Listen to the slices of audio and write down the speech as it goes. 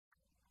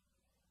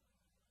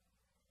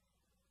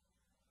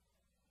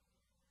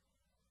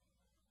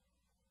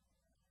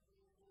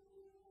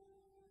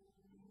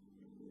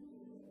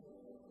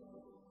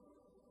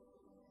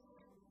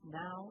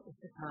Now is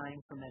the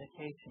time for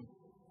meditation.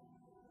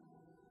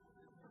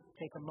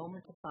 Take a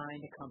moment to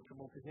find a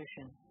comfortable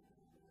position.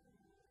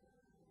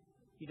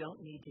 You don't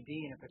need to be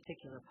in a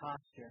particular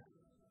posture.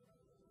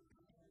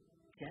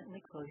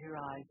 Gently close your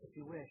eyes if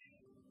you wish.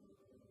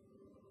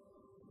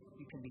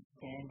 You can be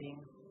standing,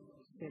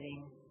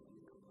 sitting,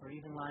 or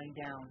even lying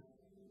down.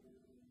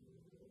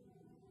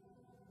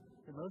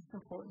 The most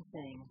important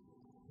thing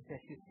is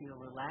that you feel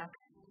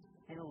relaxed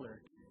and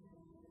alert.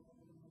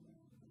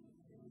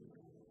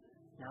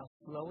 Now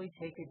slowly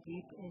take a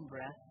deep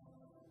in-breath,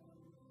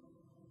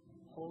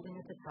 holding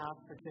at the top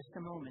for just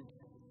a moment.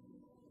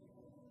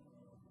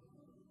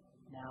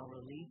 Now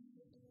release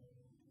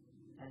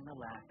and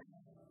relax.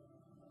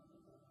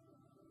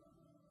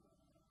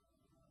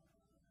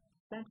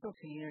 Central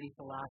to Unity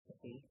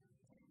philosophy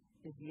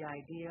is the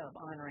idea of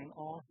honoring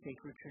all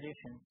sacred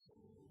traditions.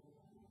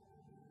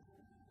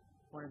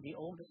 One of the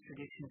oldest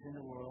traditions in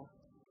the world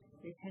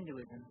is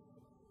Hinduism.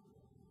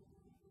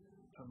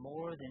 For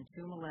more than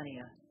 2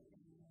 millennia,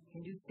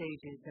 Hindu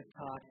sages have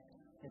taught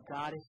that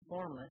God is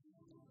formless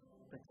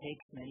but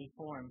takes many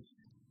forms.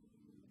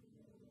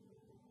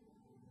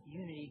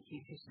 Unity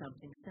teaches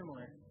something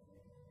similar.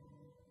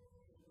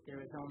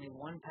 There is only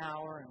one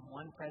power and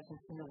one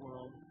presence in the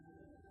world,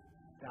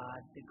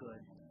 God the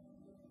Good.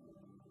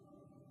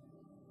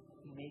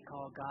 You may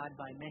call God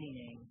by many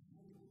names: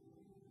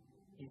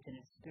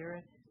 Infinite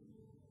Spirit,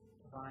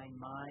 Divine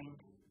Mind,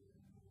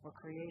 or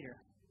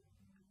Creator.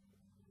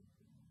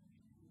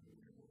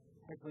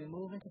 As we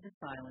move into the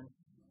silence,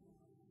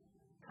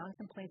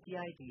 contemplate the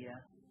idea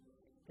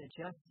that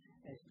just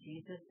as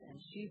Jesus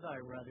and Shiva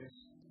are brothers,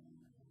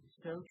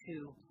 so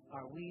too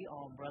are we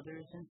all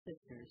brothers and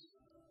sisters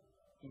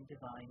in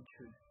divine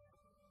truth.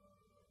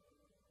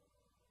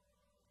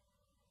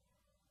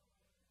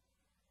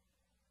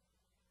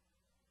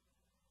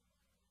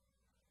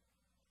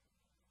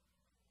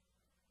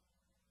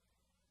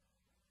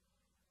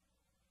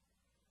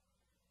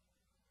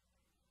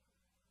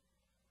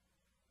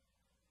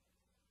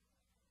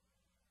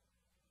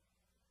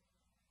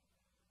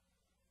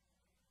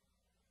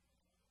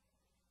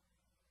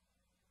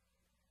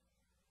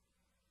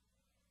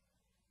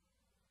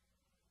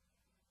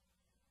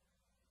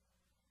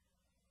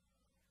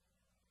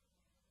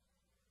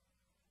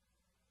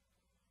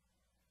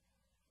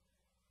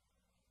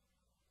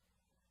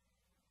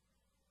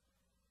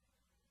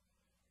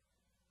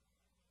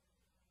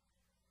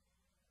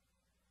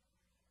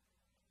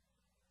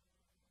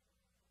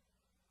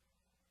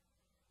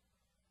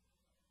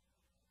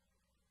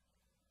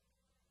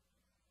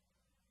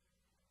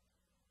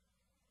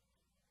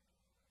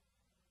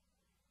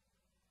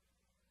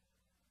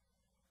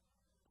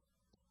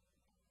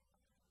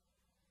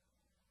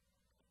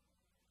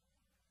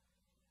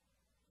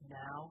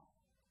 Now,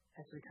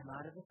 as we come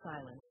out of the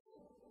silence,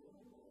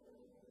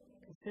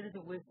 consider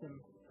the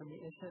wisdom from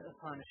the Isha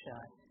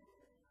Upanishad,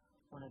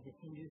 one of the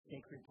Hindu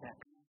sacred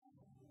texts.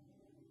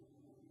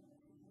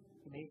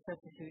 You may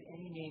substitute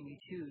any name you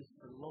choose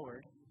for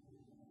Lord,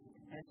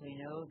 as we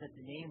know that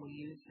the name we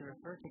use to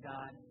refer to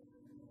God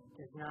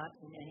does not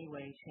in any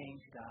way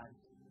change God.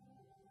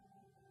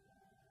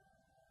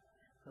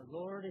 The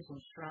Lord is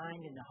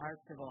enshrined in the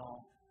hearts of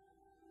all.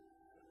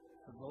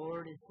 The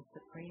Lord is the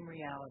supreme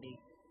reality.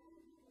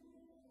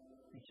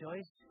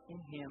 Rejoice in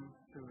Him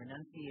through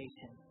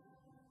renunciation.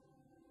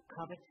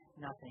 Covet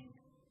nothing.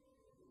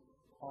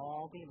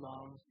 All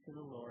belongs to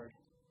the Lord.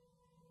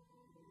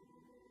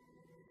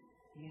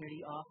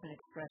 Unity often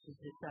expresses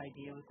this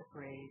idea with the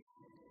phrase,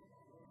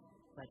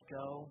 let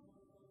go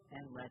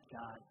and let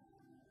God.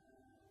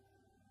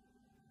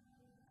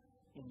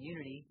 In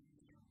Unity,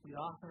 we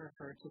often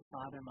refer to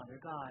Father, Mother,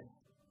 God.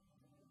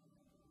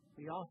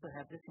 We also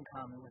have this in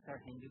common with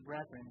our Hindu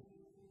brethren.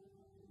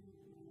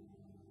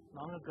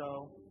 Long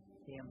ago,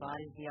 they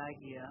embodied the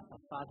idea of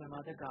Father,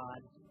 Mother,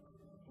 God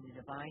in the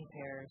divine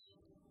pairs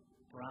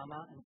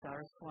Brahma and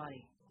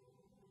Saraswati,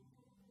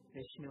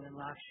 Vishnu and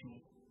Lakshmi,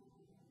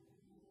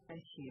 and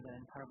Shiva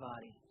and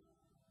Parvati.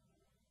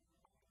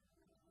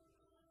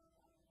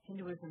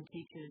 Hinduism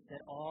teaches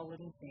that all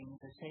living things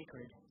are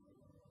sacred.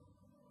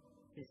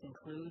 This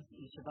includes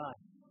each of us.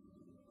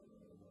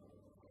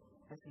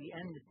 As we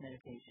end this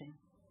meditation,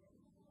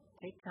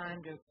 take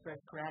time to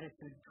express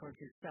gratitude towards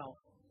yourself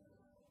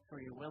for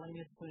your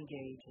willingness to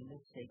engage in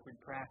this sacred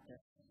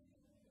practice.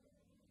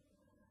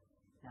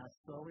 Now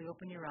slowly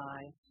open your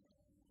eyes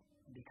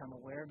and become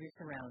aware of your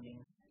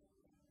surroundings,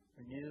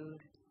 renewed,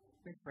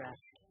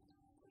 refreshed,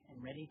 and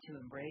ready to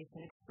embrace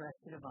and express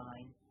the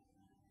divine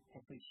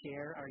as we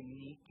share our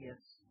unique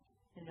gifts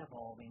in an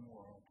evolving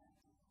world.